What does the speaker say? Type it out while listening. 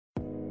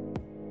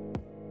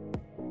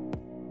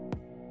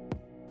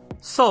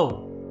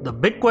So, the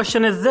big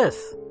question is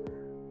this: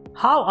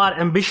 how are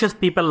ambitious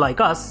people like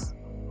us,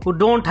 who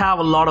don't have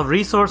a lot of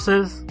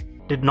resources,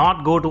 did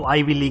not go to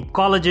Ivy League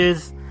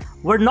colleges,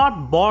 were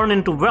not born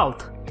into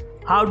wealth,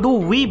 how do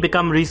we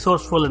become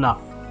resourceful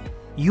enough,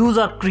 use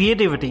our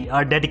creativity,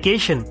 our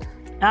dedication,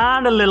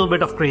 and a little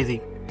bit of crazy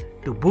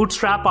to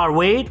bootstrap our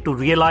way to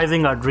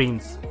realizing our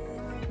dreams?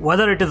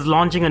 Whether it is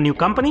launching a new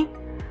company,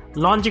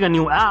 launching a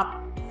new app,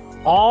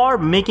 or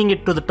making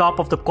it to the top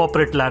of the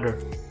corporate ladder.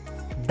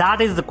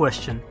 That is the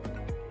question,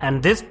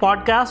 and this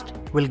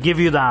podcast will give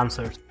you the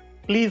answers.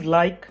 Please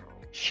like,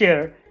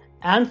 share,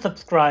 and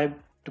subscribe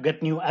to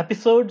get new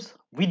episodes,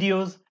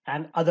 videos,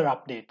 and other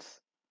updates.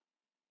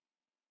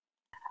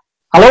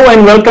 Hello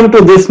and welcome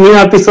to this new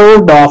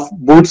episode of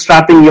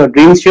Bootstrapping Your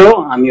Dreams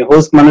Show. I'm your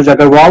host Manoj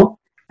Agarwal,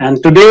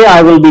 and today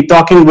I will be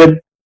talking with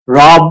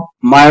Rob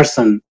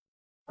Meyerson.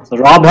 So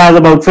Rob has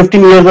about 15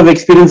 years of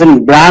experience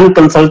in brand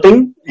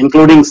consulting,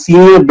 including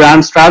senior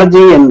brand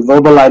strategy and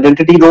verbal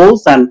identity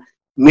roles, and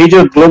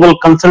major global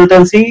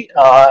consultancies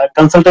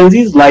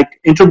like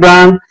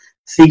Interbrand,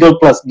 Siegel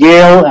plus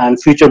Gale, and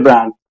Future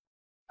Brand.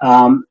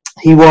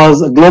 He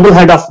was a global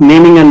head of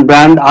naming and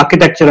brand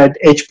architecture at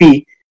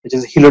HP, which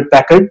is Hewlett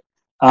Packard,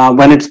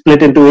 when it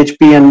split into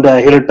HP and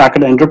Hewlett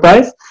Packard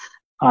Enterprise.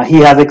 He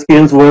has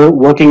experience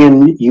working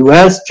in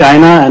US,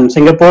 China, and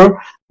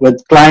Singapore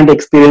with client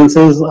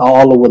experiences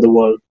all over the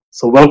world.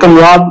 So welcome,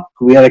 Rob.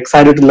 We are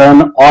excited to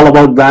learn all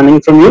about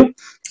branding from you.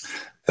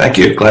 Thank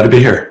you. Glad to be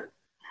here.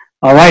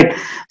 All right.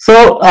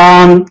 So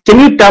can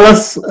you tell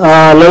us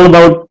a little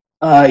about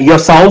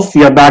yourself,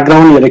 your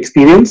background, your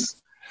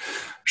experience?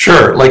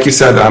 Sure. Like you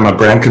said, I'm a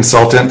brand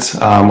consultant.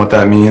 What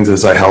that means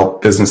is I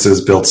help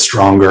businesses build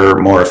stronger,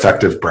 more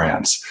effective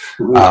brands.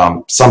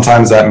 Mm-hmm.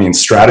 Sometimes that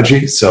means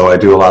strategy. So I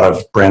do a lot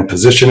of brand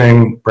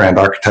positioning, brand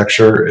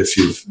architecture, if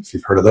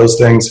you've heard of those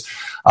things.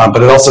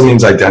 But it also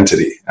means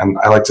identity. And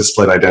I like to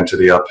split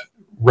identity up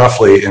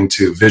roughly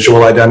into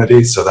visual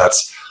identity. So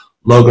that's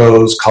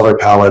logos, color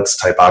palettes,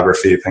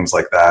 typography, things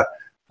like that,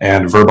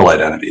 and verbal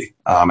identity.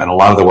 And a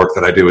lot of the work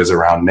that I do is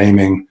around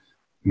naming,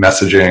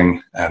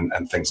 messaging,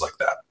 and things like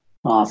that.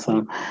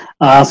 Awesome.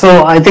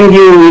 So I think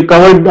you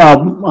covered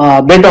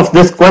a bit of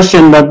this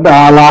question, but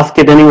I'll ask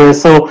it anyway.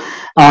 So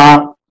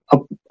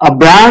a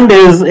brand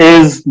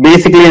is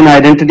basically an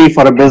identity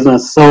for a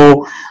business.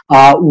 So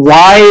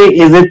why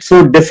is it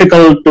so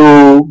difficult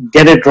to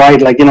get it right?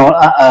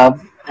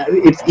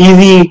 It's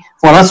easy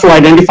for us to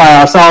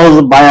identify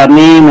ourselves by our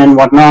name and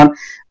whatnot,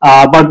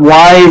 but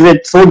why is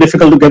it so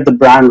difficult to get the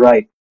brand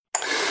right?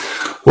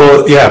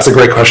 Well, yeah, it's a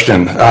great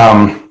question.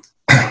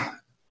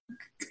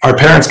 Our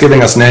parents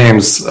giving us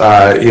names,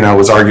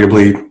 was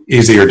arguably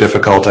easy or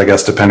difficult, I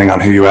guess, depending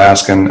on who you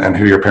ask and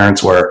who your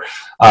parents were.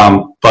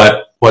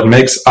 But what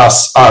makes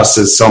us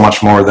is so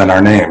much more than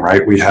our name,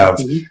 right? We have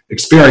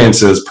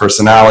experiences,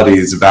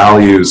 personalities,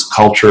 values,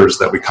 cultures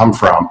that we come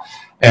from.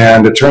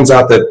 And it turns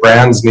out that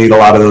brands need a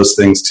lot of those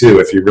things too,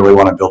 if you really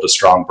want to build a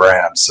strong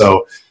brand.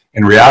 So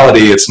in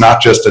reality, it's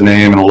not just a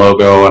name and a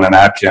logo and an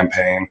ad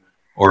campaign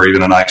or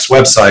even a nice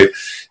website.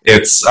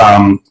 It's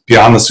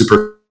beyond the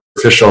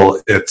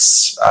superficial.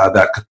 It's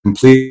that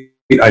complete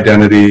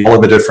identity, all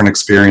of the different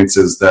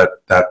experiences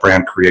that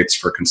brand creates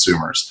for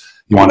consumers.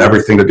 You want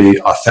everything to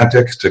be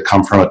authentic, to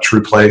come from a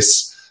true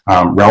place,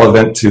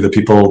 relevant to the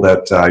people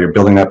that you're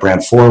building that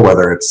brand for,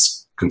 whether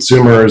it's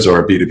consumers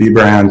or a B2B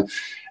brand.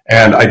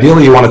 And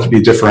ideally, you want it to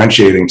be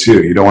differentiating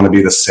too. You don't want to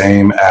be the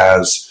same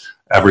as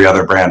every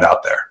other brand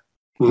out there.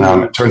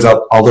 Mm-hmm. It turns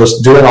out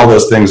doing all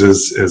those things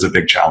is a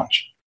big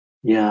challenge.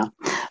 Yeah.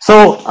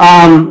 So,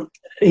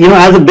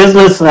 as a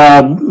business,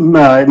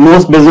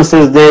 most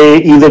businesses,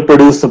 they either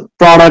produce a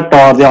product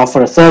or they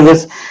offer a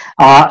service.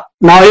 Now,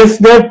 if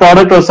their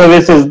product or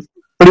service is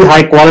pretty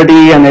high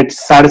quality and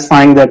it's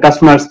satisfying their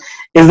customers,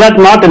 is that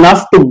not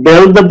enough to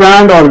build the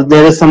brand, or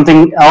there is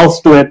something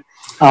else to it?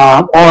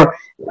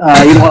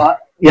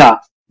 Yeah.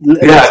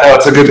 Yeah,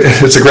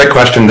 it's a great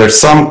question. There's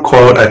some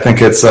quote, I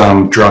think it's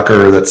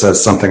Drucker, that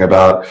says something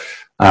about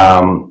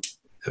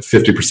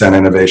 50%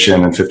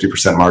 innovation and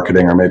 50%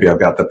 marketing, or maybe I've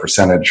got the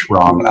percentage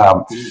wrong.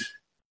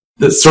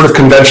 The sort of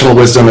conventional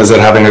wisdom is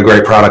that having a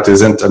great product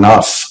isn't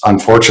enough,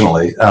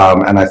 unfortunately.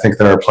 And I think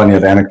there are plenty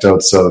of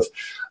anecdotes of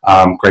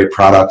great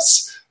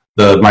products.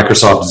 The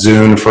Microsoft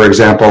Zune, for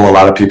example, a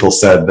lot of people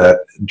said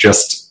that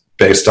just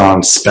based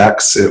on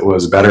specs, it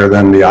was better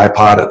than the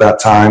iPod at that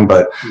time,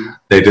 but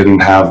they didn't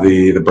have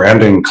the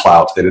branding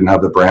clout. They didn't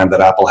have the brand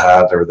that Apple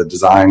had or the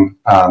design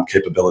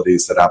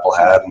capabilities that Apple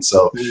had. And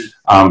so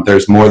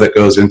there's more that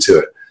goes into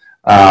it.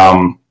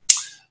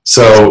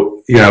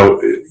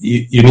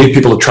 You need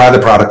people to try the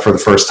product for the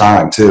first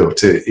time too,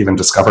 to even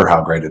discover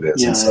how great it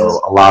is. Yeah, and so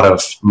a lot of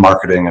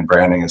marketing and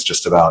branding is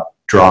just about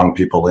drawing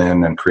people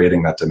in and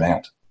creating that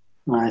demand.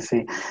 I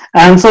see.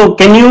 And so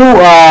can you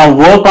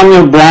work on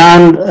your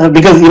brand,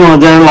 because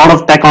there are a lot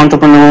of tech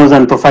entrepreneurs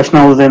and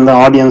professionals in the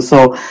audience.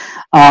 So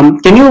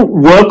can you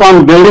work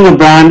on building a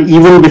brand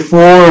even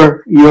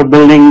before you're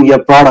building your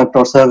product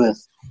or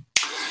service?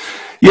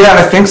 Yeah,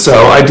 I think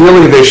so.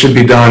 Ideally, they should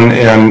be done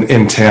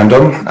in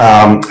tandem.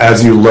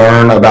 As you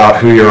learn about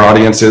who your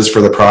audience is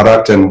for the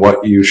product and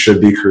what you should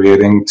be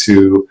creating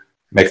to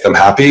make them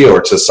happy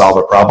or to solve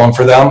a problem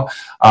for them,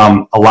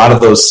 a lot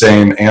of those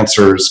same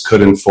answers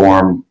could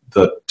inform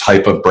the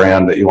type of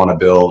brand that you want to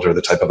build or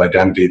the type of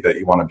identity that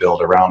you want to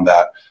build around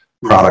that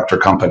product or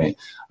company.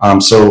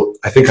 So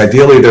I think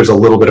ideally there's a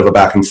little bit of a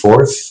back and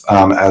forth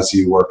as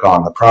you work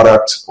on the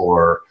product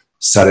or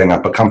setting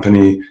up a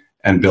company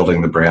and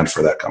building the brand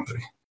for that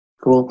company.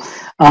 Cool.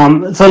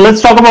 So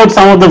let's talk about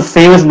some of the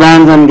famous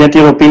brands and get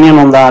your opinion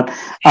on that.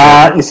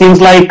 It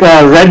seems like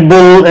Red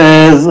Bull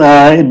is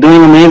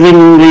doing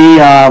amazingly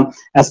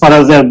as far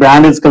as their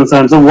brand is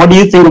concerned. So what do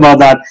you think about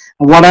that?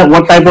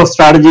 What type of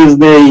strategies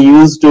they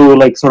use to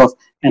like sort of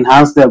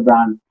enhance their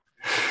brand?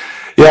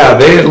 Yeah,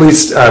 they at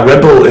least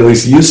Red Bull at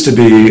least used to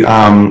be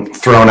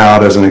thrown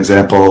out as an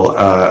example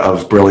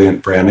of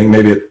brilliant branding.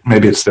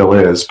 Maybe it still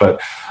is,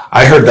 but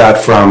I heard that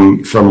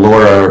from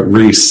Laura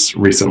Reese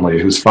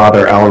recently, whose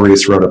father, Al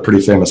Reese, wrote a pretty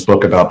famous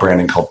book about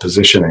branding called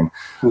Positioning.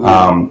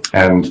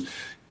 And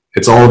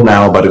it's old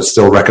now, but it's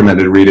still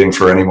recommended reading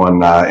for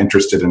anyone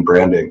interested in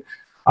branding.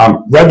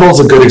 Red Bull's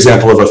a good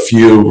example of a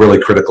few really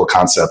critical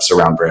concepts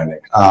around branding.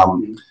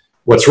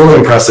 What's really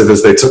impressive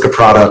is they took a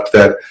product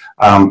that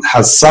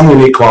has some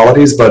unique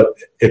qualities, but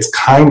it's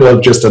kind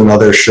of just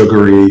another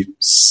sugary,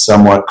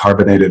 somewhat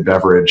carbonated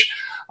beverage.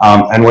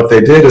 And what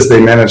they did is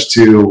they managed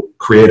to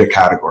create a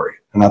category.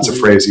 And that's a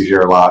phrase you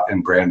hear a lot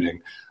in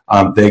branding.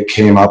 They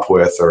came up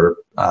with, or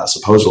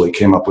supposedly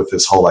came up with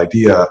this whole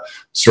idea,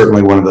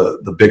 certainly one of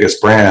the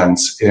biggest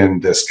brands in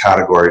this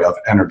category of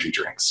energy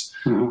drinks.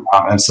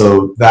 And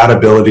so that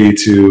ability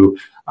to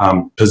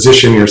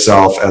position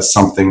yourself as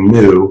something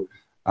new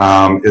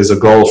is a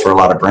goal for a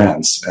lot of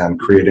brands. And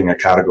creating a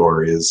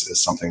category is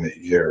something that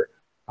you hear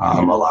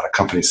a lot of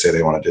companies say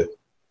they want to do.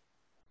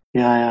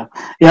 Yeah.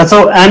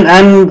 So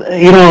and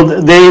you know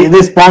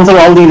they sponsor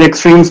all these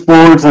extreme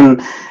sports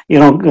and you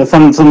know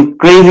some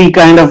crazy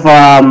kind of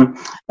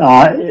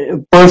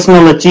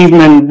personal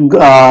achievement.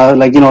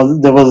 Like you know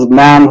there was a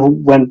man who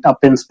went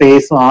up in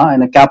space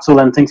in a capsule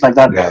and things like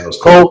that. Yeah, that was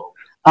cool.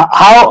 So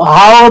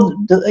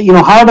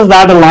how does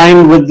that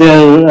align with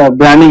their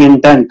branding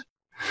intent?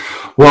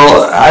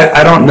 Well,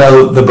 I don't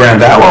know the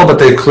brand that well, but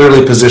they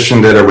clearly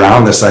positioned it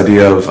around this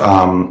idea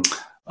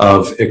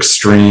of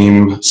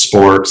extreme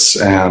sports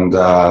and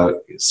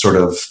sort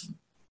of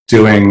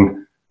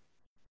doing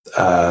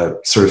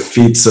sort of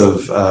feats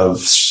of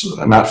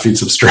not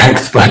feats of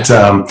strength, but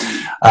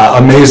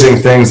amazing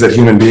things that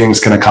human beings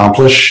can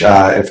accomplish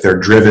if they're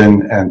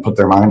driven and put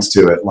their minds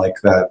to it, like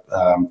that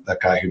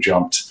guy who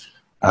jumped.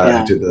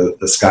 Who did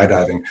the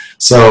skydiving.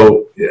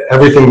 So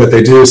everything that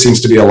they do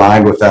seems to be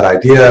aligned with that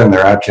idea, and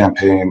their ad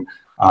campaign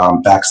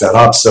backs that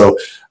up. So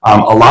a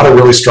lot of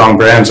really strong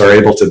brands are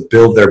able to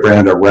build their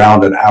brand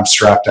around an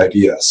abstract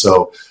idea.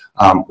 So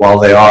while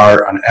they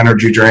are an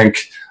energy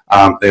drink,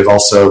 they've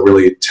also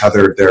really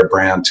tethered their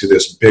brand to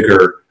this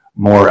bigger,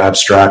 more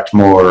abstract,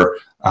 more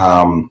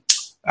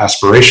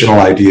aspirational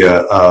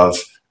idea of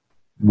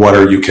what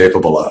are you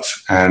capable of?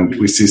 And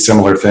we see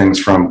similar things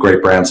from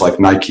great brands like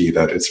Nike,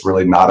 that it's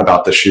really not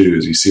about the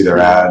shoes. You see their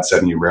ads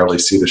and you rarely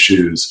see the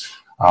shoes.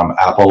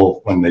 Apple,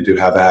 when they do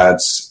have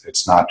ads,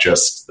 it's not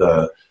just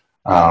the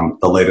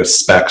latest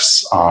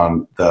specs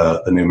on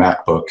the new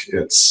MacBook.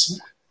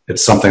 It's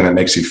something that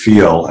makes you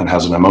feel and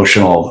has an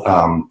emotional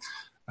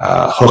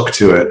hook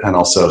to it, and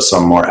also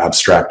some more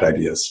abstract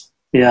ideas.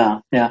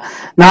 Yeah.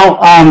 Now,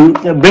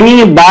 bringing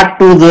it back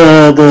to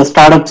the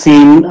startup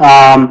scene,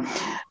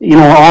 you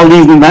know, all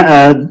these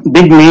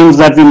big names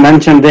that we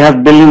mentioned, they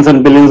have billions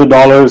and billions of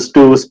dollars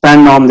to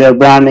spend on their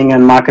branding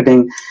and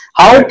marketing.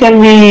 How can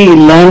we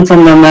learn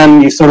from them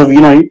and you sort of, you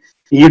know,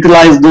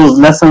 utilize those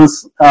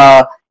lessons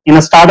in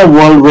a startup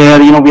world where,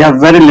 you know, we have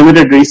very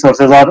limited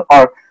resources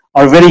or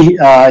very,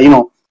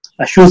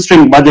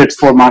 shoestring budgets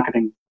for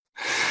marketing?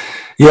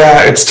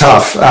 Yeah, it's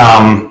tough.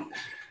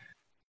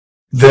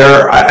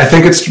 I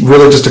think it's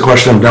really just a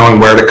question of knowing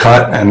where to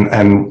cut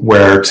and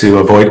where to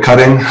avoid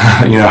cutting.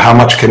 You know, how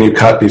much can you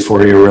cut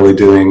before you're really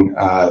doing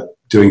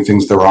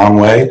things the wrong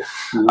way?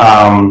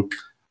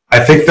 I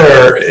think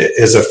there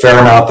is a fair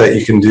amount that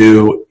you can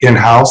do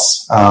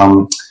in-house.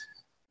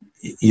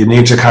 You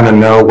need to kind of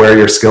know where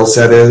your skill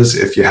set is.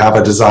 If you have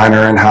a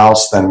designer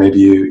in-house, then maybe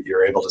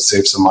you're able to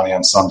save some money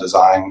on some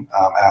design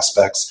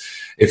aspects.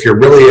 If you're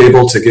really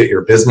able to get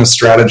your business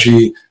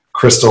strategy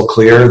crystal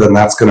clear, then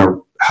that's going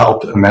to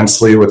help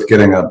immensely with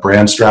getting a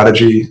brand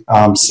strategy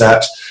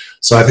set.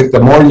 So I think the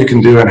more you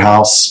can do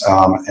in-house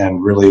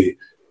and really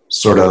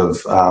sort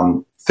of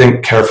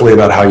think carefully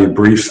about how you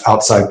brief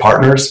outside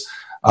partners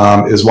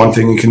is one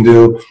thing you can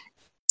do.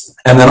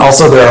 And then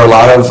also there are a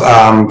lot of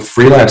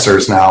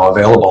freelancers now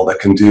available that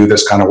can do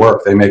this kind of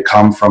work. They may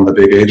come from the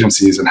big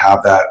agencies and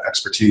have that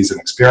expertise and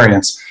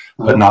experience,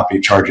 but not be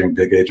charging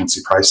big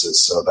agency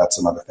prices. So that's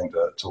another thing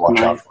to watch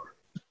out for.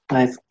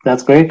 Nice,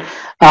 that's great.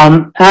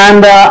 And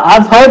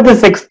I've heard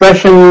this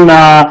expression.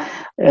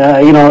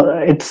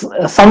 It's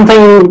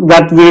something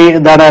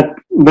that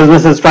a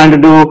business is trying to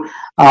do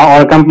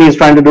or a company is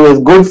trying to do is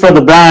good for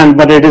the brand,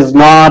 but it is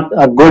not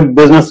a good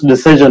business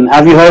decision.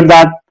 Have you heard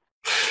that?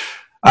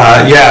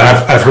 Yeah,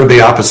 and I've heard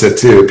the opposite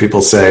too.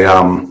 People say,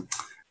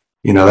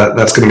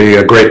 that's going to be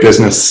a great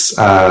business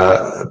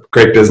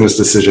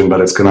decision,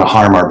 but it's going to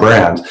harm our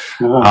brand.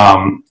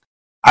 Uh-huh.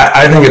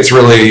 I think it's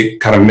really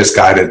kind of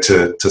misguided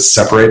to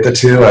separate the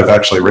two. I've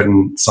actually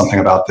written something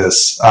about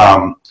this.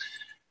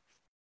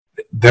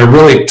 They're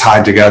really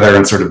tied together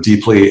and sort of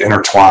deeply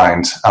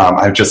intertwined.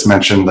 I've just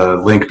mentioned the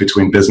link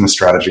between business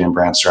strategy and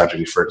brand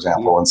strategy, for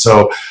example. And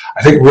so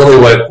I think really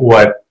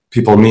what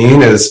people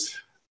mean is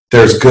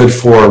there's good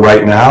for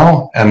right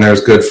now and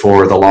there's good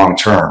for the long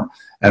term.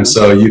 And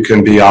so you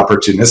can be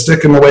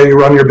opportunistic in the way you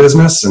run your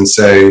business and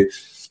say,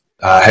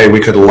 hey, we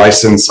could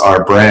license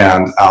our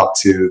brand out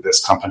to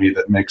this company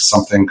that makes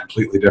something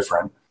completely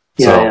different.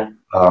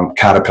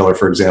 Caterpillar,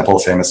 for example,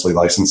 famously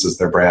licenses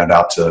their brand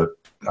out to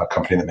a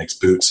company that makes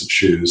boots and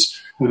shoes,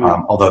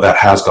 although that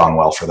has gone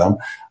well for them.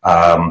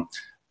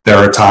 There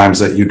are times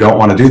that you don't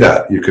want to do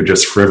that. You could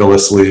just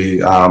frivolously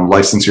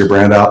license your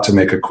brand out to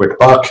make a quick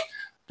buck,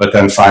 but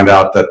then find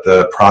out that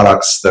the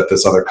products that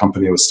this other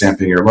company was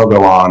stamping your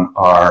logo on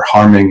are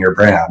harming your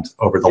brand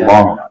over the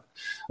long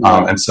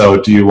run. And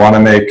so do you want to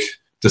make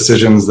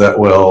decisions that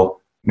will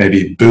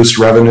maybe boost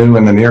revenue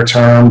in the near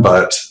term,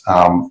 but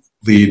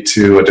lead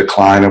to a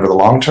decline over the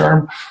long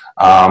term?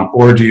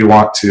 Or do you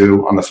want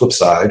to, on the flip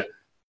side,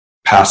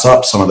 pass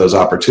up some of those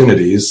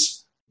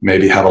opportunities,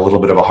 maybe have a little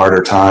bit of a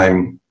harder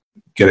time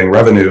getting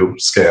revenue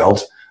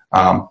scaled,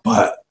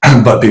 but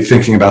be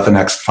thinking about the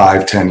next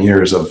 5-10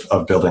 years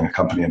of building a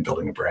company and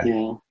building a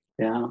brand.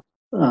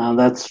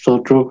 That's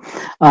so true.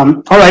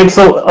 All right.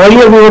 So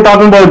earlier we were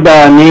talking about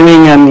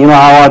naming and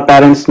how our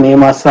parents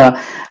name us.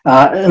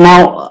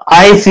 Now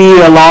I see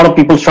a lot of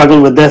people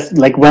struggle with this,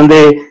 like when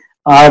they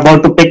are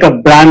about to pick a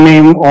brand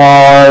name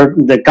or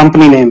the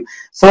company name.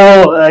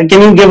 So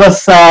can you give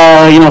us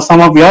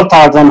some of your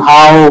thoughts on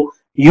how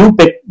you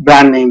pick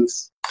brand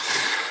names?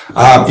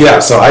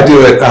 So I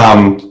do it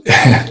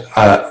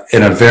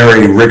in a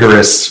very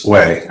rigorous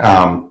way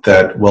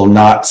that will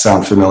not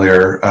sound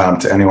familiar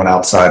to anyone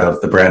outside of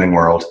the branding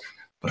world,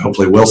 but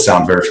hopefully will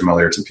sound very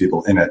familiar to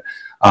people in it.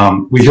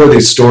 We hear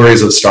these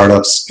stories of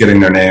startups getting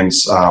their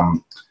names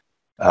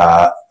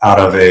out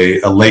of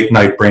a late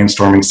night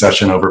brainstorming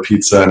session over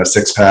pizza and a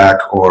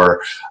 6-pack,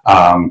 or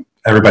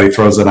everybody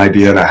throws an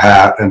idea in a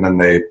hat and then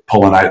the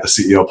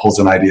CEO pulls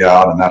an idea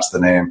out and that's the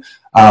name.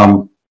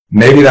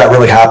 Maybe that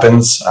really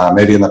happens.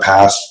 Maybe in the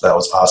past that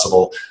was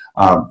possible.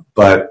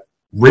 But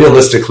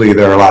realistically,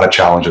 there are a lot of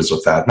challenges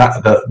with that.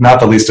 Not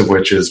the least of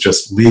which is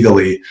just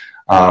legally.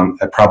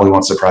 It probably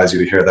won't surprise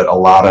you to hear that a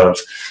lot of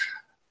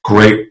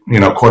great,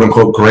 quote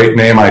unquote, great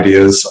name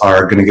ideas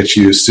are going to get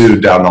you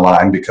sued down the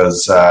line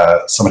because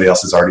somebody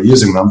else is already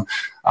using them.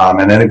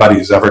 And anybody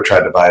who's ever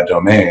tried to buy a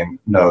domain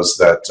knows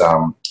that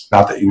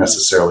not that you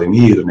necessarily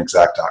need an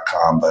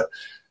exact.com, but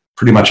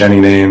pretty much any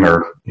name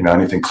or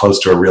anything close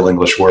to a real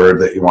English word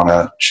that you want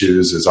to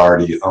choose is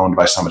already owned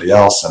by somebody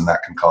else, and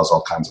that can cause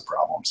all kinds of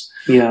problems.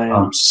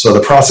 So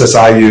the process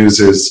I use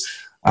is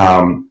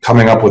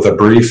coming up with a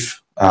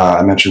brief.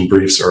 I mentioned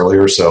briefs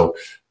earlier, so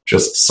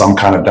just some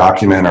kind of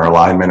document or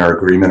alignment or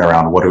agreement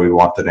around what do we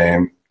want the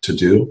name to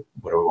do,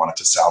 what do we want it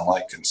to sound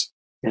like, and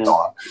so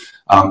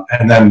on.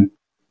 And then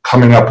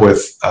coming up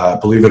with,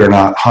 believe it or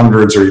not,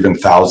 hundreds or even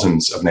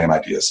thousands of name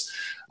ideas.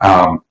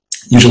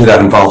 Usually that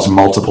involves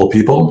multiple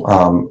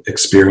people,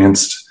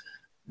 experienced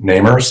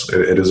namers.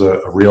 It is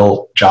a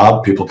real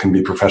job. People can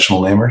be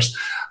professional namers,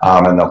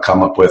 and they'll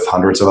come up with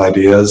hundreds of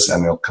ideas,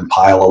 and they'll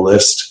compile a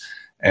list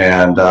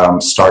and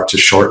start to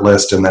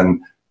shortlist, and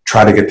then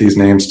try to get these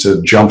names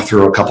to jump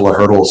through a couple of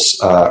hurdles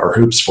or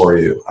hoops for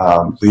you,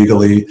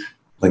 legally,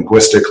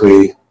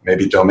 linguistically,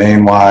 maybe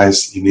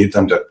domain-wise. You need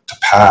them to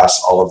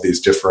pass all of these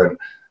different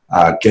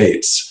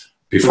gates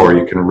before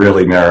you can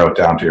really narrow it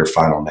down to your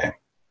final name.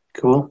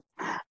 Cool.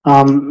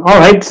 All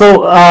right.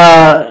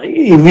 So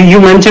you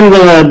mentioned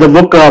the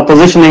book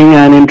Positioning,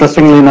 and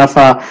interestingly enough,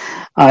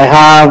 I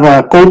have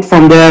a quote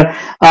from there.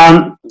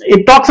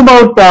 It talks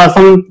about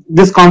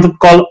this concept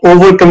called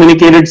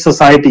over-communicated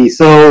society.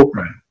 So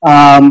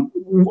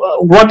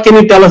what can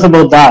you tell us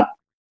about that?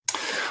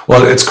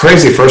 Well, it's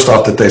crazy, first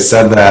off, that they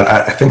said that.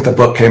 I think the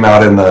book came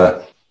out in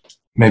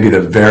maybe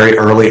the very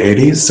early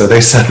 80s. So they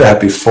said that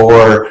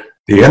before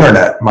the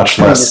internet, much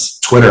less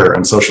Twitter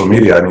and social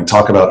media. I mean,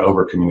 talk about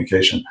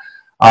over-communication.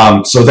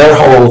 So their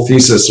whole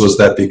thesis was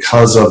that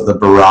because of the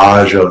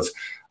barrage of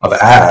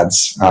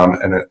ads,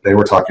 and they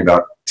were talking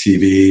about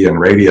TV and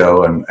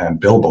radio and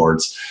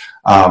billboards,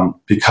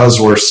 because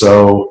we're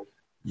so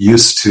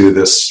used to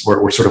this,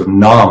 we're sort of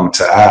numb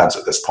to ads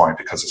at this point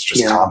because it's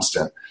just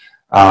constant.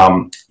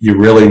 You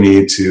really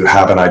need to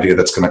have an idea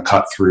that's going to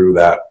cut through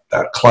that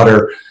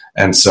clutter.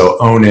 And so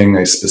owning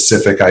a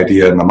specific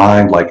idea in the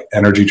mind, like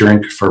energy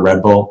drink for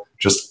Red Bull,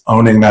 just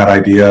owning that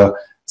idea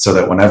so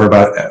that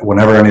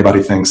whenever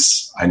anybody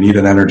thinks I need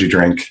an energy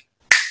drink,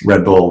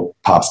 Red Bull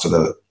pops to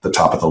the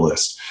top of the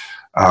list.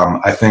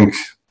 I think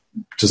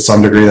to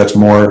some degree that's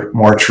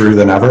more true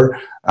than ever.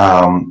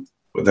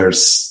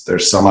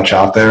 there's so much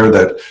out there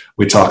that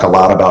we talk a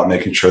lot about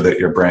making sure that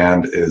your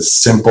brand is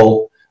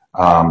simple,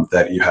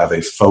 that you have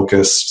a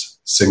focused,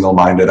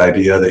 single-minded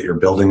idea that you're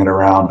building it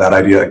around. That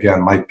idea,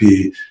 again, might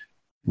be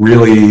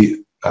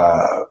really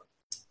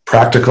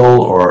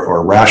practical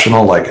or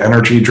rational, like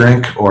energy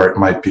drink, or it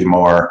might be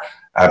more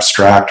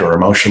abstract or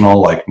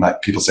emotional, like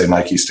people say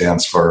Nike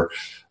stands for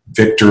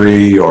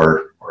victory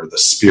or the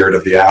spirit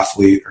of the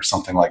athlete or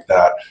something like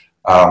that.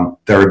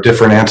 There are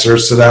different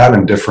answers to that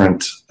in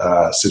different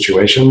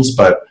situations,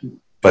 but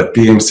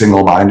being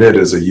single-minded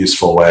is a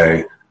useful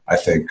way, I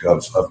think,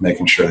 of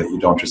making sure that you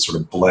don't just sort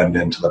of blend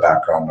into the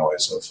background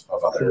noise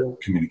of other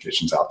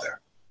communications out there.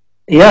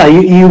 Yeah,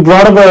 you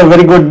brought up a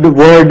very good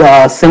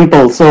word,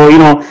 simple. So,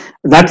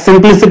 that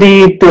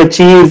simplicity to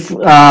achieve,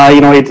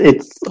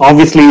 it's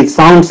obviously, it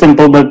sounds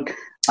simple, but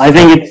I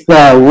think it's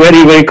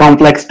very, very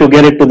complex to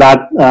get it to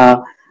that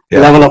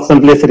level of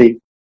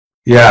simplicity.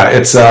 Yeah,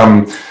 it's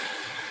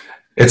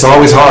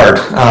always hard.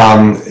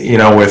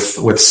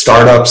 With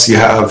startups, you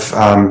have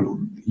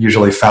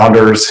usually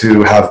founders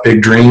who have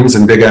big dreams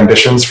and big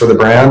ambitions for the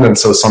brand, and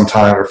so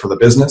sometimes, or for the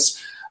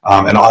business,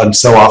 and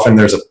so often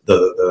there's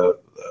the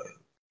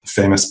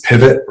famous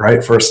pivot,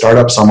 right, for a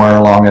startup somewhere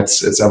along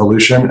its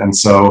evolution. And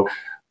so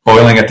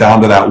boiling it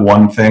down to that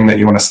one thing that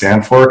you want to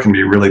stand for can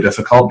be really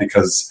difficult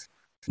because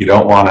you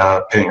don't want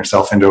to paint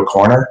yourself into a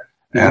corner.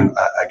 And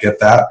I get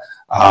that.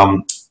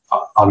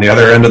 On the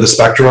other end of the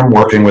spectrum,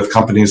 working with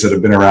companies that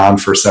have been around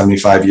for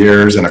 75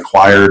 years and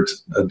acquired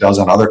a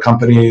dozen other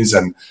companies,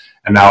 and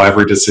now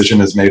every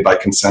decision is made by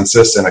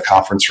consensus in a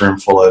conference room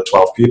full of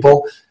 12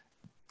 people,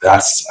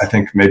 that's, I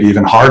think, maybe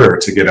even harder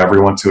to get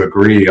everyone to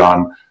agree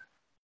on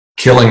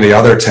killing the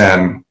other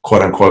 10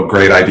 quote unquote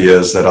great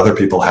ideas that other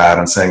people had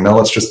and saying, no,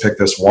 let's just pick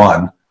this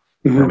one,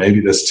 or maybe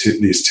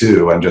these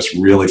two, and just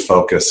really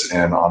focus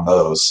in on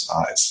those.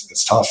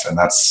 It's tough, and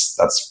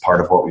that's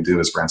part of what we do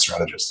as brand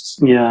strategists.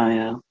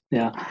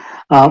 Yeah.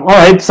 All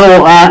right.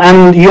 So,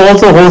 and you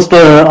also host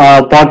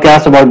a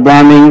podcast about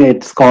branding.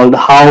 It's called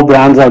How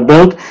Brands Are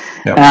Built.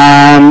 Yep.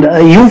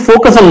 And you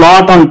focus a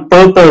lot on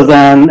purpose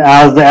and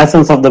as the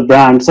essence of the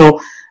brand. So,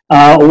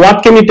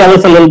 what can you tell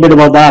us a little bit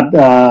about that,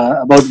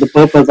 about the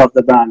purpose of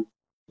the brand?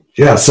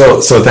 Yeah,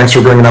 so thanks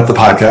for bringing up the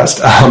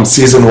podcast.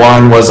 Season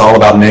 1 was all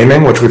about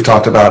naming, which we've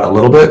talked about a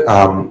little bit,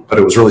 but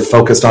it was really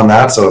focused on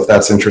that. So if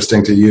that's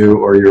interesting to you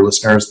or your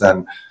listeners,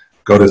 then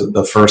go to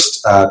the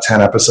first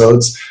 10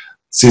 episodes.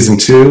 Season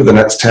 2, the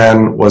next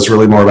 10, was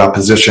really more about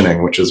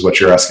positioning, which is what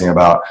you're asking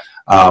about.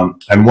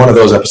 And one of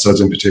those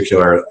episodes in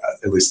particular,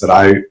 at least that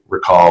I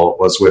recall,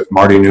 was with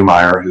Marty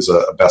Neumeier, who's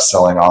a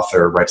best-selling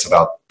author, writes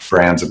about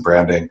brands and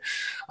branding.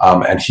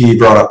 And he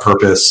brought up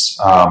purpose.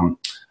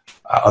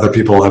 Other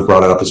people have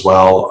brought it up as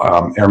well.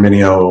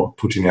 Erminio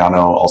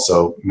Putignano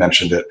also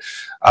mentioned it.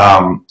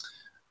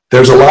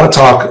 There's a lot of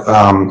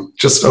talk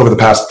just over the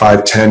past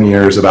 5-10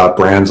 years about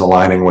brands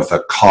aligning with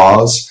a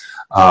cause.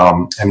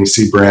 And you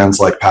see brands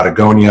like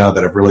Patagonia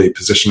that have really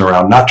positioned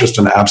around not just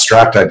an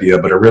abstract idea,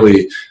 but a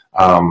really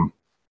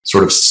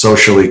sort of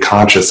socially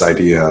conscious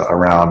idea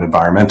around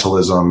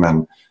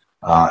environmentalism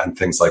and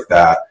things like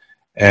that.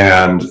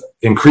 And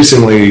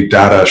increasingly,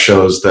 data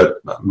shows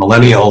that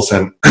millennials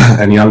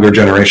and younger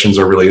generations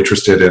are really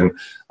interested in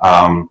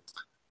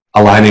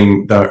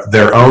aligning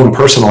their own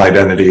personal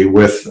identity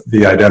with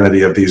the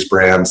identity of these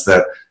brands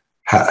that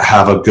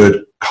have a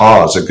good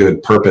cause, a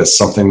good purpose,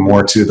 something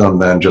more to them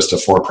than just a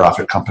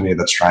for-profit company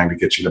that's trying to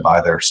get you to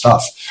buy their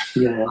stuff.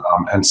 Yeah.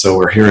 And so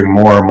we're hearing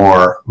more and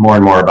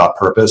more about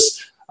purpose.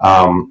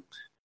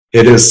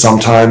 It is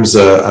sometimes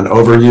an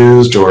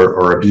overused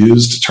or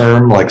abused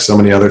term, like so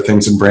many other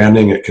things in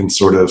branding. It can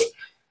sort of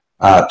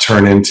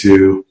turn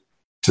into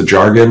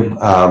jargon,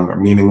 or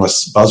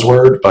meaningless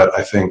buzzword, but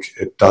I think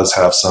it does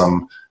have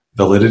some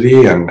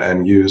validity,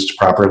 and used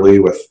properly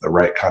with the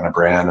right kind of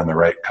brand and the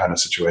right kind of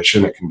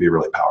situation, it can be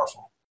really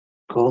powerful.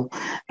 Cool.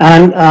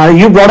 And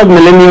you brought up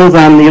millennials,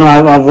 and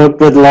I've worked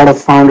with a lot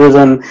of founders,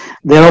 and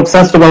they're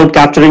obsessed about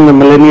capturing the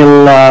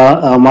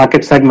millennial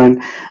market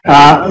segment.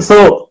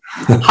 So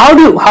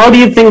how do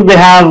you think they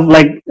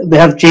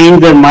have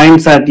changed their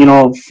mindset,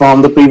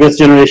 from the previous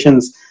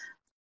generations?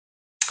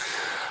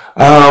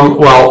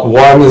 Well,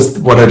 one is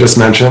what I just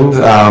mentioned.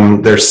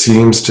 There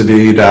seems to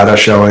be data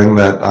showing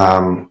that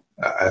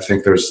I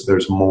think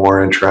there's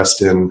more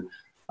interest in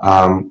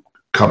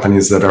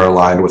companies that are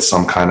aligned with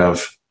some kind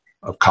of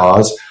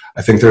cause.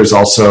 I think there's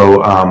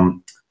also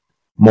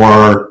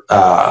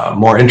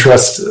more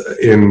interest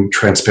in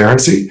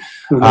transparency.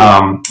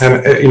 And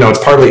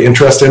it's partly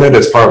interest in it.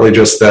 It's partly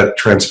just that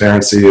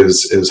transparency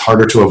is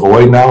harder to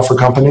avoid now for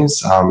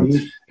companies.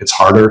 It's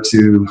harder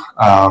to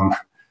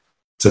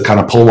kind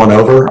of pull one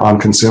over on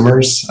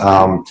consumers.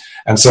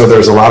 And so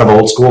there's a lot of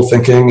old school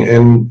thinking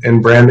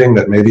in branding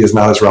that maybe is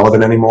not as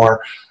relevant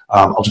anymore.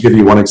 I'll just give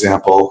you one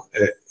example.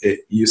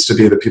 It used to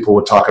be that people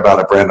would talk about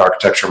a brand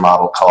architecture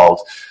model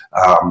called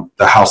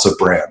the House of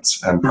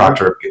Brands, and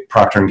Procter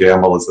 &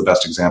 Gamble is the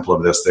best example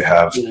of this. They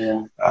have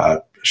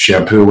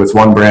shampoo with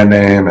one brand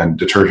name and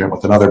detergent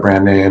with another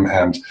brand name.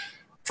 And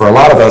for a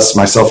lot of us,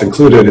 myself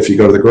included, if you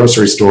go to the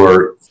grocery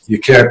store, you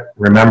can't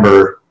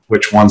remember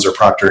which ones are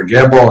Procter and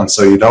Gamble, and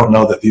so you don't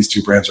know that these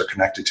two brands are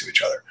connected to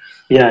each other.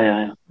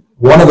 Yeah.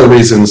 One of the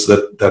reasons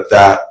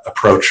that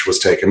approach was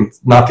taken,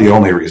 not the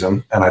only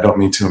reason, and I don't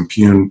mean to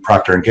impugn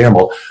Procter &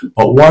 Gamble,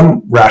 but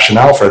one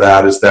rationale for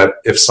that is that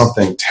if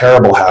something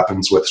terrible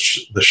happens with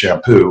the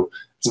shampoo,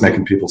 it's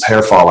making people's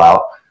hair fall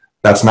out,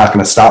 that's not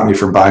going to stop me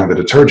from buying the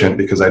detergent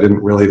because I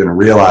didn't really even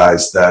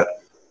realize that,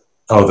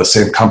 the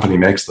same company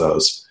makes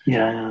those.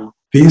 Yeah.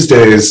 These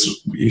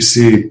days, you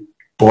see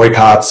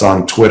boycotts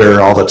on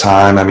Twitter all the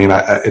time. I mean,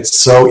 it's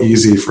so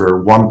easy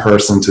for one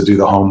person to do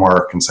the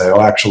homework and say,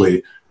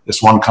 actually,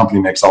 this one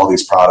company makes all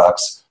these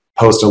products,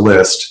 post a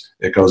list,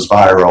 it goes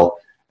viral,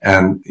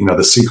 and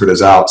the secret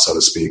is out, so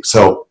to speak.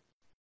 So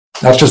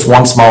that's just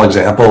one small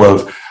example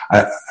of,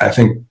 I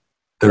think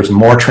there's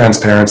more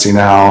transparency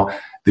now.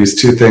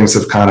 These two things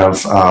have kind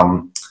of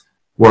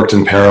worked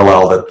in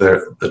parallel, that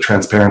the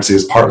transparency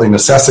is partly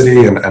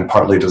necessity and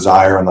partly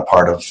desire on the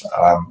part of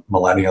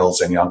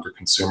millennials and younger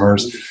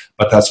consumers.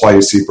 But that's why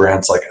you see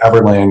brands like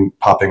Everlane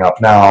popping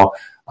up now,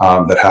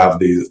 that have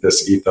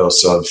this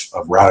ethos of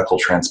radical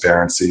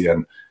transparency,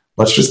 and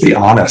let's just be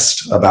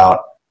honest about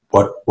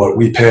what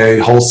we pay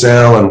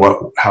wholesale and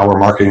how we're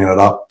marketing it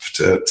up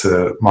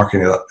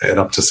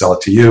to sell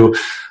it to you.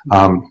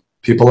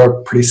 People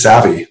are pretty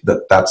savvy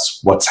that that's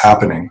what's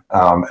happening,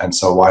 and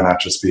so why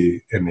not just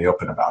be in the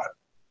open about it?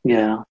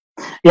 Yeah.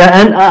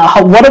 And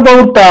what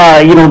about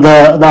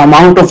the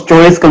amount of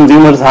choice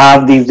consumers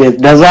have these days?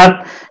 Does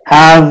that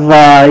have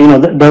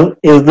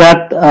is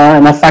that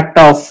an effect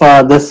of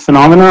this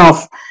phenomena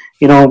of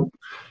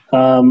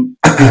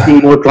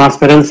more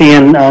transparency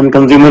and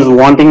consumers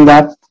wanting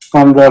that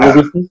from the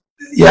businesses?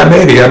 Yeah,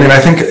 maybe. I mean, I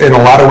think in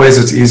a lot of ways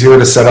it's easier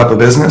to set up a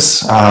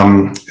business,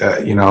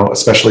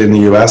 especially in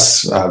the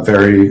U.S.,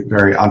 very,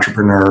 very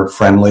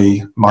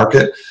entrepreneur-friendly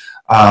market.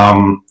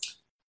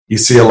 You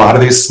see a lot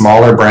of these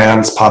smaller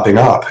brands popping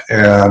up,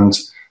 and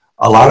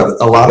a lot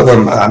of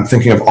them, I'm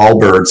thinking of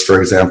Allbirds, for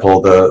example,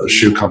 the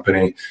shoe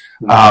company.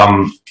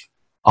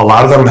 A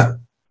lot of them,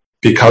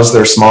 because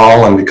they're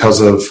small and because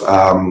of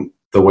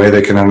the way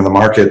they can enter the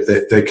market,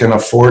 they can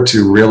afford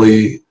to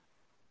really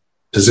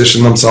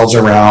position themselves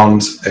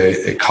around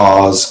a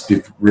cause,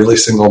 be really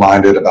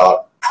single-minded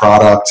about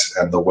product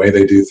and the way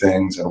they do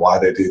things and why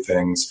they do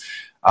things.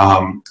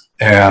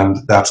 And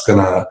that's going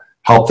to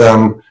help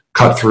them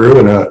cut through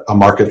in a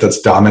market that's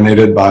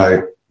dominated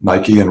by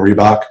Nike and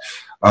Reebok.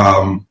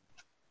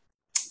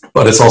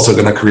 But it's also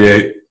going to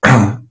create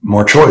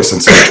more choice.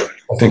 And so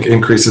I think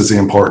increases the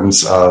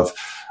importance of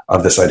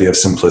this idea of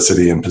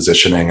simplicity and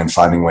positioning and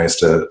finding ways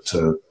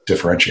to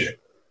differentiate.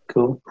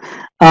 Cool.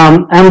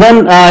 And then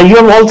you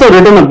have also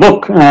written a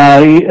book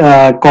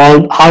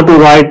called How to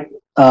Write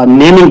a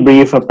Naming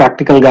Brief, a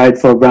Practical Guide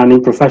for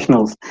Branding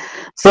Professionals.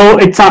 So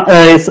it's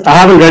I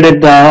haven't read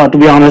it to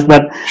be honest,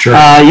 but sure.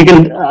 You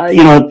can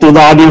to the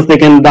audience, they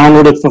can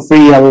download it for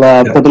free.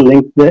 I'll put a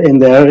link in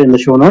there in the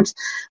show notes.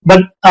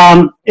 But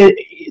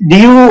do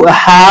you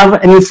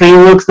have any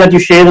frameworks that you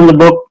share in the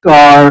book,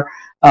 or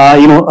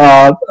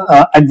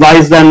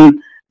advice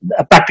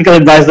practical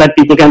advice that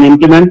people can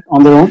implement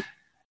on their own?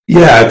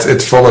 Yeah,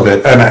 it's full of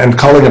it, and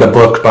calling it a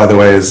book, by the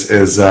way,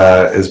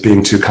 is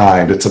being too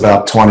kind. It's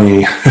about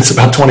 20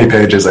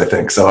 pages, I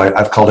think. So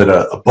I've called it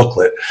a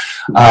booklet.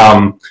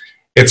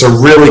 It's a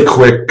really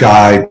quick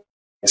guide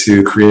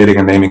to creating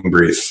a naming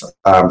brief.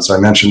 So I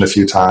mentioned a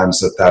few times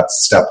that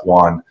that's step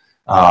one.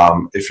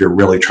 If you're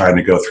really trying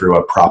to go through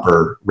a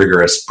proper,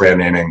 rigorous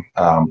brand naming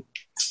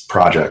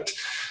project.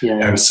 Yeah.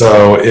 And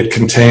so it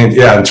contains,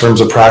 in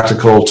terms of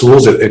practical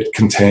tools, it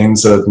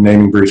contains a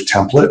naming brief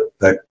template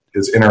that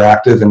is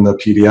interactive in the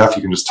PDF.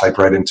 You can just type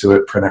right into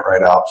it, print it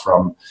right out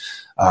from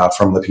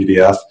the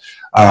PDF.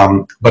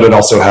 But it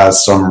also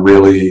has some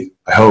really,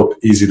 I hope,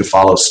 easy to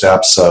follow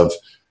steps of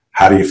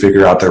how do you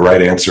figure out the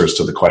right answers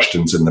to the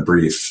questions in the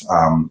brief?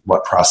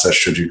 What process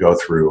should you go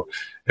through?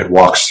 It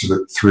walks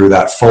through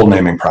that full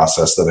naming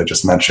process that I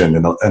just mentioned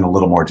in a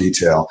little more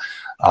detail.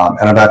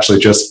 And I've actually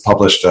just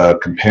published a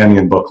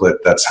companion booklet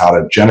that's how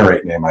to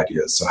generate name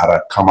ideas. So how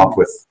to come up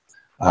with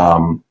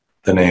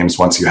the names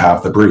once you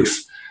have the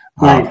brief.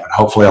 Right.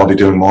 Hopefully I'll be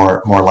doing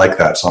more like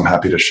that. So I'm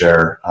happy to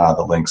share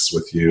the links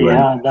with you.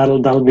 Yeah,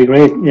 that'll be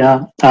great.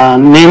 Yeah.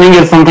 Naming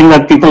is something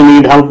that people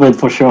need help with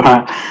for sure.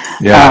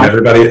 Yeah,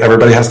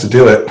 everybody has to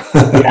do it.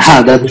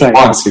 Yeah, that's right.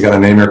 Once you got to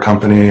name your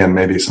company and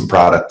maybe some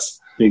products.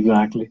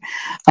 Exactly.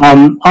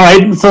 All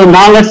right. So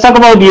now let's talk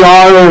about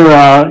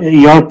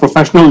your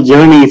professional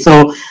journey.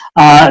 So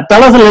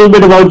tell us a little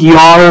bit about your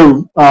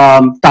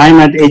time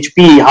at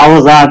HP. How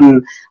was that,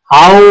 and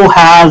how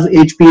has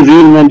HP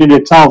reinvented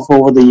itself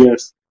over the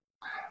years?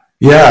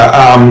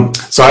 Yeah,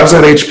 so I was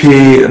at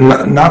HP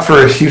not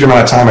for a huge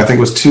amount of time. I think it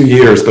was 2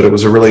 years, but it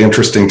was a really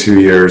interesting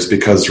 2 years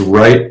because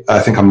I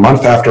think a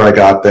month after I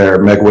got there,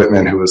 Meg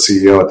Whitman, who was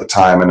CEO at the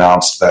time,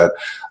 announced that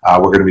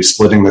we're going to be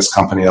splitting this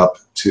company up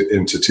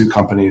into two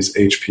companies,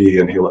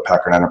 HP and Hewlett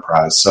Packard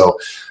Enterprise. So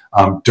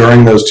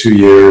during those 2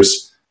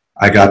 years,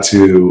 I got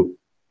to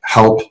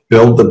help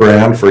build the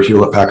brand for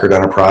Hewlett Packard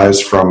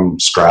Enterprise from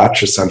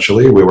scratch,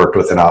 essentially. We worked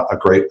with a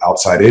great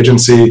outside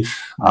agency,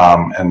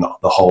 and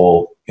the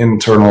whole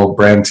internal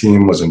brand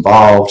team was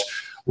involved,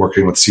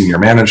 working with senior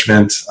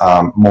management,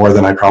 more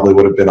than I probably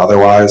would have been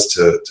otherwise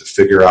to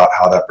figure out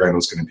how that brand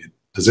was going to be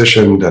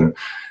positioned and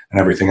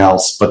everything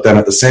else. But then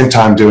at the same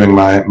time doing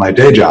my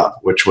day job,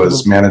 which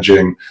was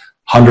managing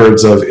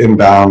hundreds of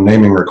inbound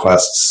naming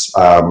requests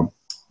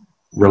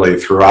really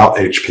throughout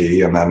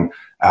HP, and then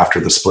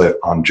after the split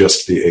on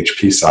just the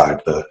HP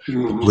side, the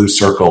blue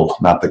circle,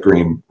 not the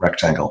green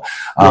rectangle.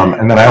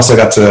 And then I also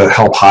got to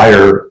help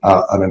hire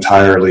an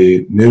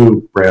entirely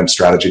new brand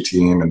strategy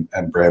team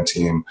and brand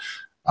team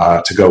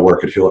to go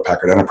work at Hewlett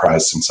Packard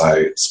Enterprise since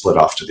I split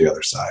off to the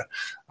other side.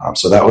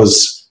 So that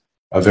was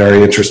a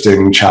very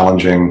interesting,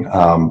 challenging,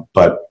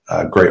 but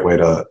a great way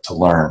to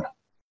learn.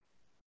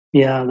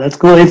 Yeah, that's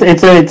cool.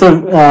 It's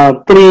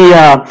a pretty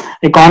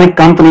iconic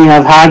company.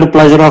 I've had the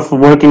pleasure of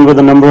working with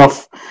a number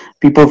of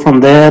people from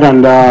there,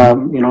 and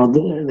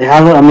they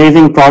have an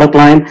amazing product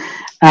line.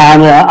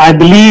 And I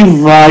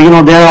believe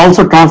they're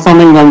also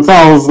transforming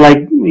themselves.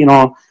 Like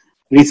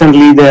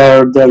recently,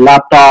 their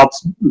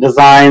laptops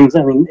designs.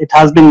 I mean, it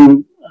has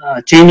been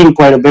changing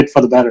quite a bit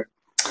for the better.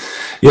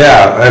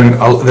 Yeah,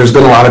 and there's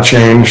been a lot of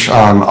change, a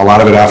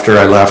lot of it after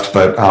I left,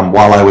 but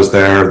while I was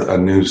there, a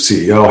new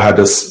CEO had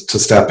to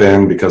step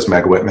in because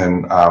Meg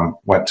Whitman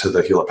went to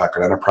the Hewlett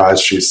Packard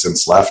Enterprise. She's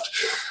since left.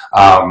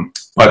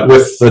 But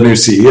with the new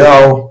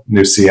CEO,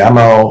 new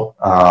CMO,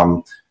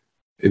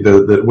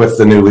 with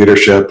the new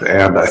leadership,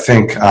 and I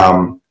think,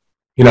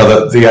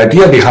 the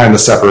idea behind the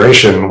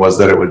separation was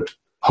that it would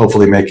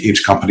hopefully make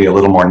each company a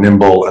little more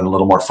nimble and a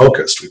little more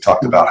focused. We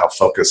talked about how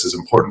focus is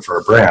important for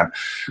a brand.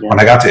 Yeah. When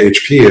I got to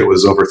HP, it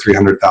was over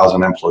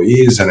 300,000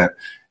 employees, and it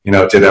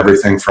did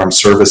everything from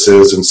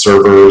services and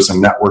servers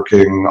and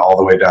networking all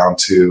the way down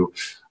to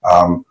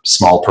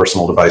small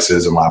personal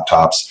devices and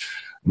laptops.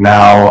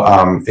 Now,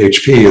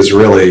 HP is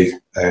really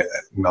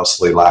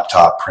mostly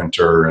laptop,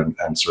 printer,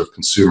 and sort of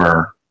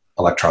consumer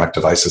electronic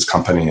devices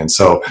company. And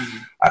so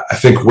I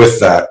think with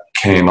that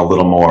came a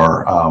little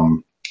more,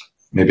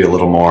 maybe a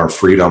little more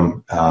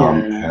freedom,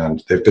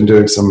 and they've been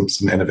doing some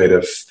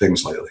innovative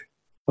things lately.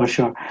 For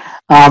sure.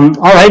 All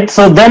right.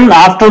 So then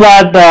after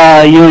that,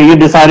 you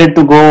decided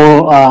to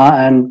go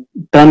and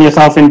turn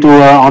yourself into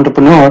an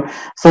entrepreneur.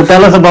 So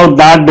tell us about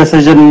that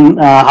decision.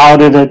 How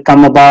did it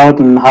come about,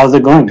 and how's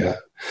it going?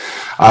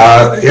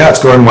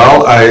 It's going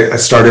well. I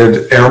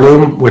started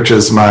Heirloom, which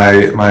is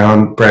my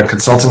own brand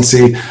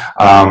consultancy.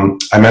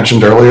 I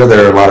mentioned earlier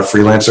there are a lot of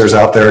freelancers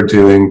out there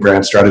doing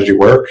brand strategy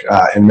work.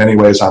 In many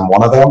ways, I'm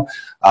one of them.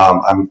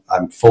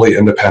 I'm fully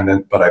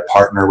independent, but I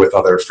partner with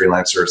other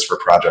freelancers for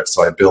projects.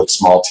 So I build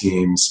small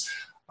teams.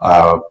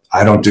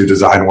 I don't do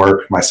design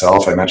work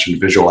myself. I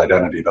mentioned visual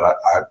identity, but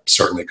I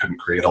certainly couldn't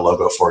create a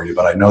logo for you.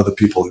 But I know the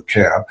people who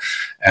can,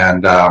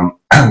 and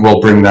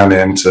we'll bring them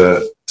in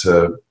to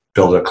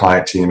build a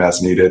client team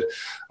as needed.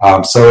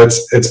 So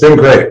it's been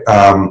great.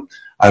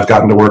 I've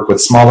gotten to work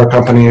with smaller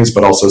companies,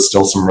 but also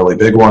still some really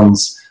big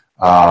ones.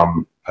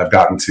 I've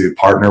gotten to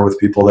partner with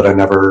people that I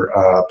never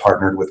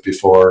partnered with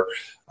before,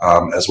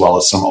 as well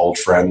as some old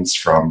friends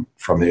from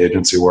the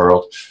agency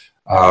world.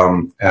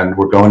 And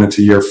we're going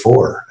into year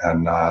 4,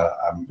 and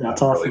I'm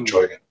really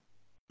enjoying it.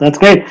 That's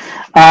great.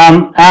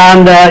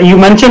 And you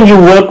mentioned you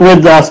work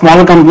with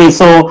smaller companies.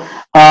 So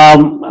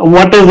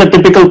what is the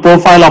typical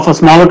profile of a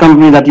smaller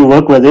company that you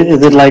work with?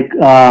 Is it like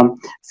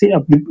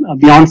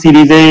beyond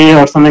Series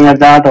A or something like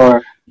that,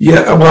 or?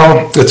 Yeah,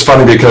 well, it's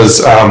funny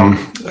because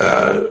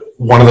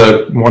one of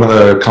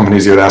the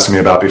companies you had asked me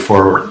about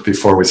before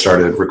we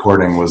started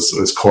recording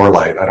was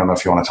Corelight. I don't know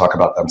if you want to talk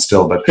about them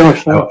still, but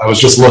sure. I was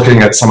just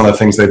looking at some of the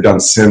things they've done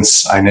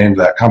since I named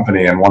that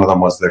company, and one of them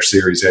was their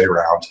Series A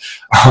round.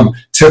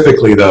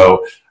 Typically,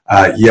 though,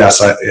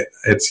 yes,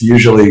 it's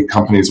usually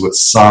companies with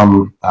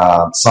some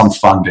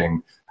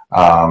funding,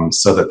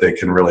 so that they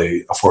can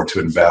really afford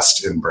to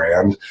invest in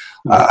brand.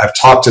 I've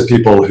talked to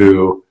people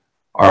who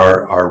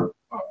are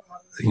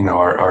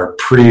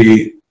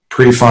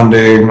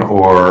pre-funding,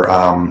 or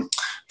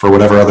for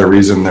whatever other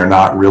reason they're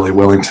not really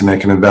willing to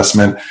make an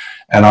investment,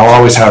 and I'll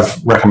always have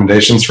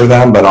recommendations for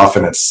them, but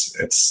often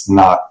it's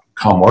not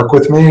come work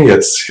with me.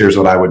 It's here's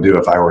what I would do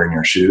if I were in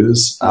your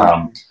shoes.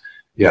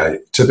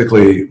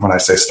 Typically when I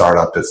say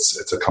startup,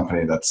 it's a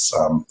company that's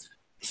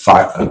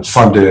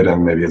funded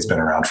and maybe it's been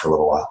around for a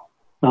little while.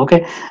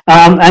 Okay.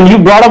 And you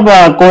brought up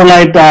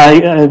Corelight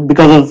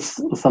because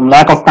of some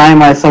lack of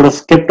time. I sort of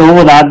skipped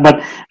over that,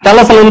 but tell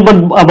us a little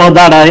bit about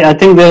that. I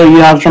think you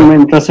have some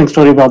interesting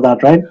story about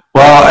that, right?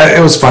 Well,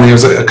 it was funny. It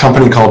was a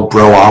company called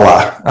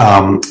Broala,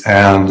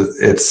 and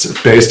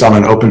it's based on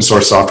an open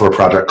source software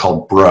project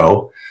called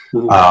Bro,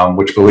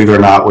 which, believe it or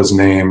not, was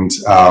named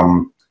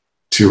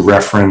to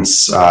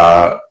reference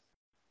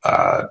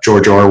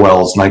George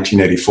Orwell's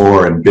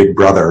 1984 and Big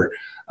Brother.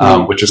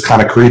 Which is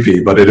kind of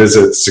creepy, but it is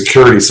a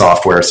security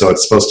software, so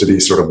it's supposed to be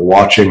sort of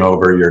watching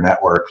over your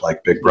network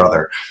like Big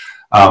Brother.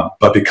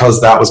 But because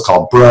that was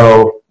called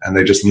Bro, and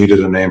they just needed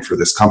a name for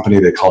this company.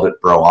 They called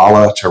it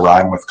Broala to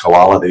rhyme with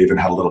koala. They even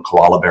had a little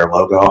koala bear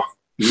logo.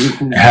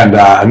 Mm-hmm. And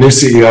a new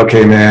CEO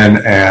came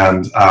in,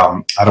 and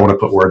I don't want to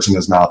put words in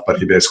his mouth, but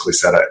he basically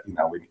said, I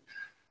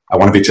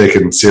want to be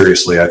taken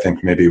seriously. I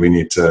think maybe we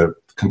need to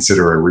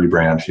consider a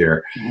rebrand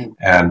here. Mm-hmm.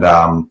 And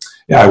I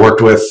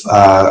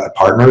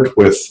partnered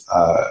with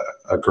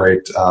a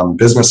great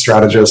business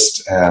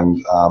strategist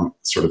and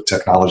sort of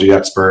technology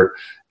expert,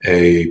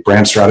 a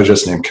brand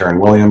strategist named Karen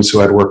Williams,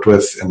 who I'd worked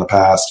with in the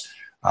past.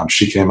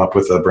 She came up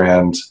with a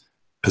brand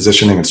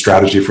positioning and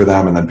strategy for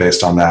them. And then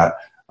based on that,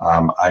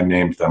 I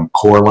named them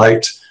Core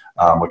Light,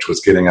 which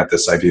was getting at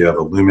this idea of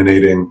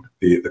illuminating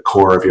the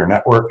core of your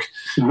network.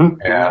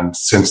 Mm-hmm. And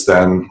since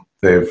then,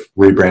 they've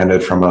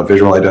rebranded from a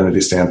visual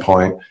identity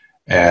standpoint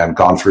and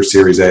gone through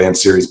Series A and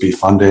Series B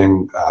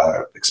funding,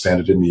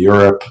 expanded into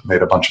Europe,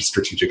 made a bunch of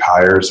strategic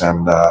hires,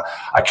 and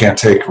I can't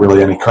take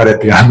really any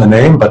credit beyond the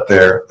name, but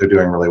they're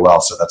doing really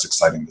well, so that's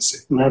exciting to see.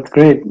 That's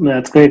great.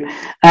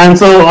 And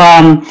so,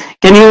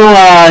 can you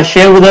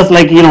share with us,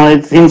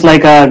 it seems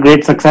like a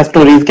great success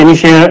stories. Can you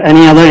share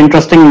any other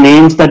interesting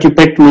names that you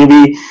picked?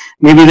 Maybe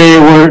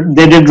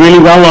they did really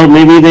well, or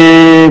maybe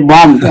they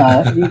bombed.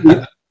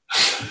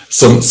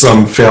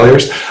 Some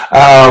failures.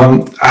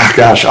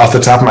 Off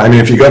the top of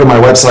if you go to my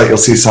website, you'll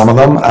see some of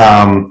them.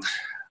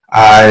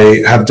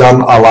 I have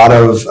done a lot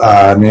of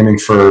naming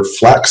for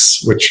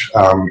Flex, which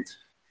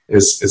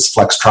is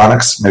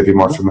Flextronics, maybe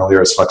more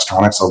familiar as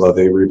Flextronics, although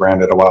they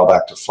rebranded a while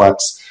back to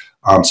Flex.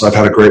 So I've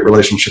had a great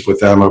relationship with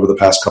them over the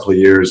past couple of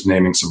years,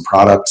 naming some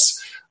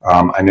products.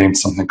 I named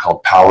something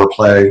called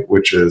PowerPlay,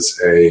 which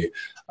is a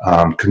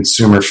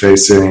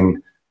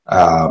consumer-facing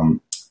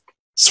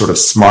sort of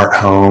smart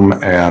home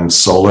and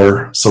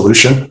solar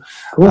solution.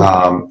 Cool.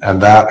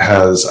 And that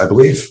has, I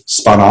believe,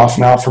 spun off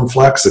now from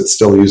Flex. It's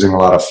still using a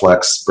lot of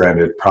Flex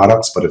branded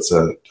products, but it's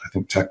I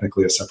think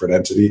technically a separate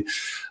entity.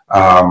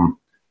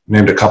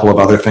 Named a couple of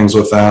other things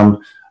with them.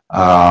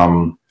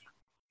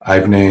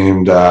 I've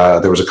named,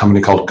 there was a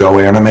company called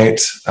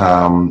GoAnimate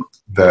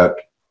that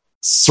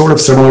sort of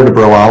similar to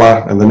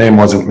Broala, and the name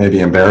wasn't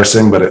maybe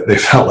embarrassing, but they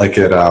felt like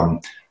it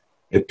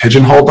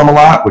pigeonholed them a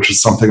lot, which is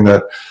something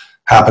that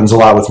happens a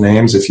lot with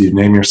names. If you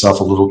name yourself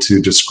a little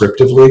too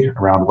descriptively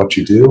around what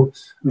you do,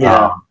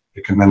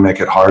 it can then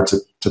make it hard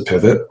to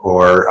pivot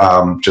or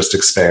just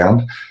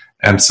expand.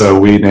 And so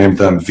we named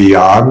them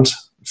Vyond,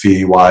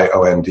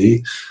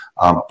 Vyond,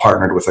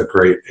 partnered with a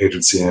great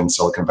agency in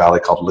Silicon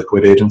Valley called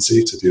Liquid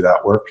Agency to do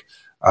that work.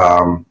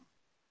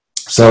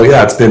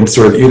 It's been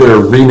sort of either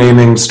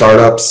renaming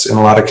startups in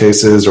a lot of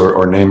cases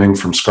or naming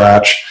from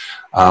scratch,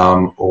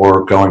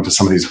 or going to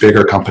some of these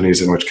bigger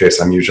companies, in which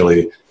case I'm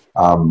usually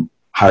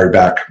hired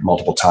back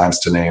multiple times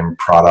to name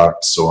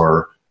products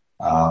or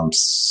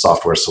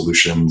software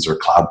solutions or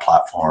cloud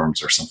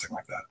platforms or something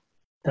like that.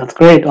 That's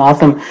great.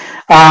 Awesome.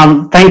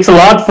 Thanks a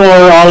lot for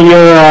all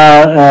your,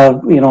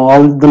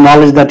 all the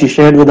knowledge that you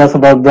shared with us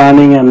about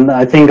branding. And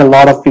I think a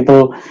lot of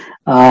people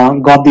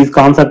got these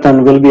concepts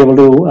and will be able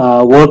to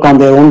work on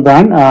their own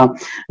brand.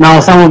 Now,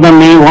 some of them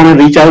may want to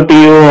reach out to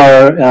you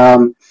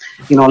or,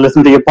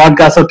 listen to your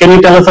podcast. So can you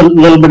tell us a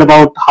little bit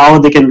about how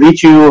they can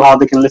reach you, how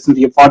they can listen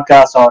to your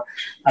podcast or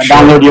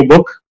download your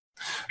book?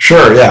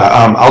 Sure,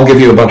 yeah. I'll give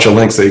you a bunch of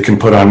links that you can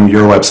put on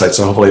your website,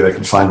 so hopefully they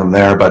can find them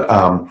there. But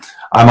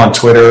I'm on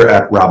Twitter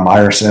at Rob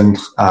Meyerson.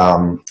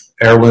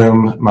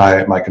 Heirloom,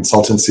 my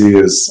consultancy,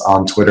 is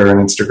on Twitter and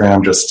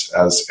Instagram just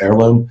as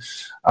Heirloom.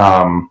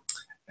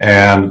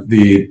 And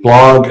the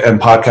blog and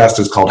podcast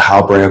is called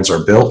How Brands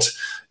Are Built.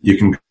 You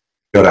can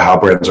go to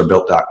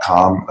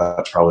howbrandsarebuilt.com.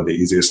 That's probably the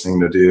easiest thing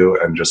to do,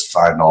 and just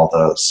find all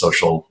the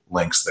social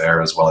links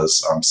there, as well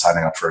as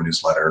signing up for a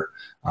newsletter,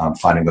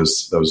 finding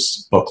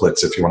those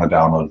booklets if you want to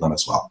download them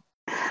as well.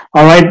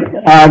 All right.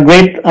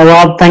 Great.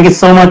 Rob, thank you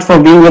so much for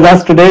being with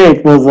us today.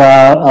 It was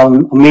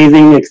an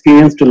amazing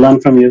experience to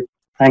learn from you.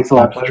 Thanks a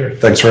lot. My pleasure.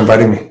 Thanks for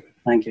inviting me.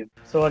 Thank you.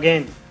 So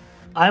again,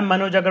 I'm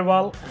Manoj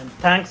Agarwal, and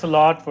thanks a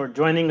lot for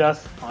joining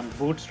us on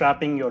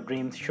Bootstrapping Your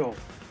Dreams show.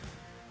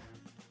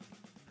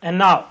 And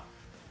now,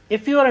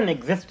 if you are an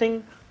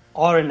existing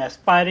or an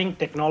aspiring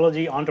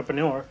technology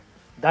entrepreneur,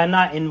 then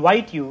I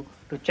invite you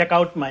to check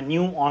out my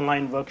new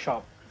online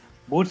workshop,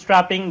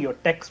 Bootstrapping Your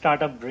Tech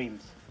Startup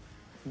Dreams.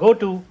 Go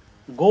to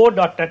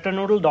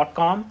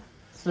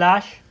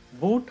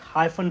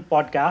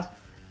go.tetranoodle.com/boot-podcast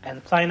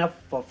and sign up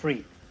for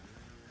free.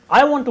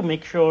 I want to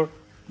make sure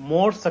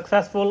more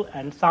successful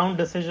and sound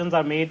decisions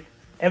are made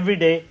every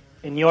day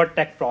in your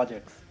tech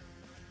projects.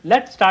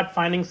 Let's start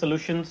finding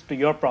solutions to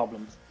your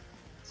problems.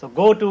 So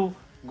go to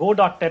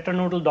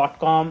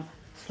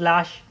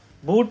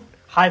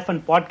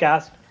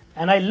go.tetranoodle.com/boot-podcast,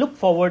 and I look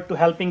forward to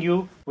helping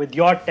you with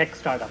your tech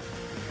startup.